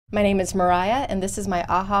My name is Mariah, and this is my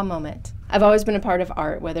aha moment. I've always been a part of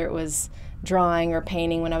art, whether it was drawing or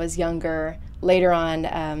painting when I was younger. Later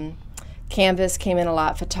on, canvas came in a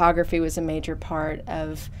lot. Photography was a major part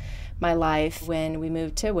of my life. When we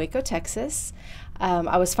moved to Waco, Texas,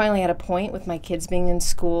 I was finally at a point with my kids being in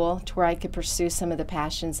school to where I could pursue some of the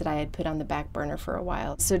passions that I had put on the back burner for a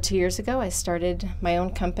while. So 2 years ago, I started my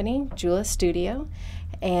own company, Jula Studio,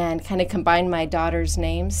 and kind of combined my daughter's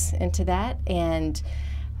names into that, and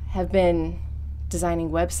have been designing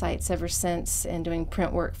websites ever since and doing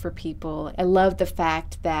print work for people. I love the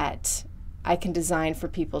fact that I can design for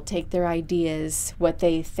people, take their ideas, what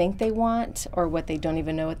they think they want or what they don't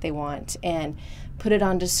even know what they want, and put it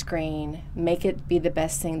onto screen, make it be the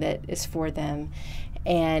best thing that is for them,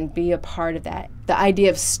 and be a part of that. The idea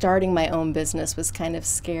of starting my own business was kind of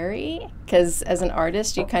scary because as an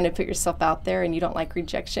artist, you kind of put yourself out there and you don't like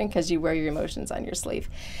rejection because you wear your emotions on your sleeve.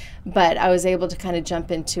 But I was able to kind of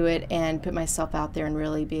jump into it and put myself out there and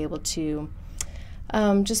really be able to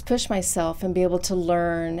just push myself and be able to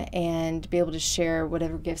learn and be able to share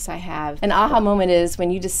whatever gifts I have. An aha moment is when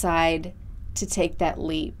you decide to take that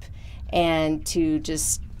leap and to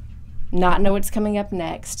just not know what's coming up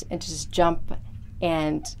next and just jump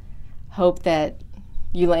and hope that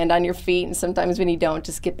you land on your feet, and sometimes when you don't,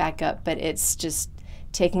 just get back up. But it's just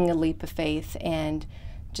taking a leap of faith and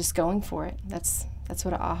just going for it. That's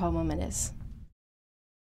what an aha moment is.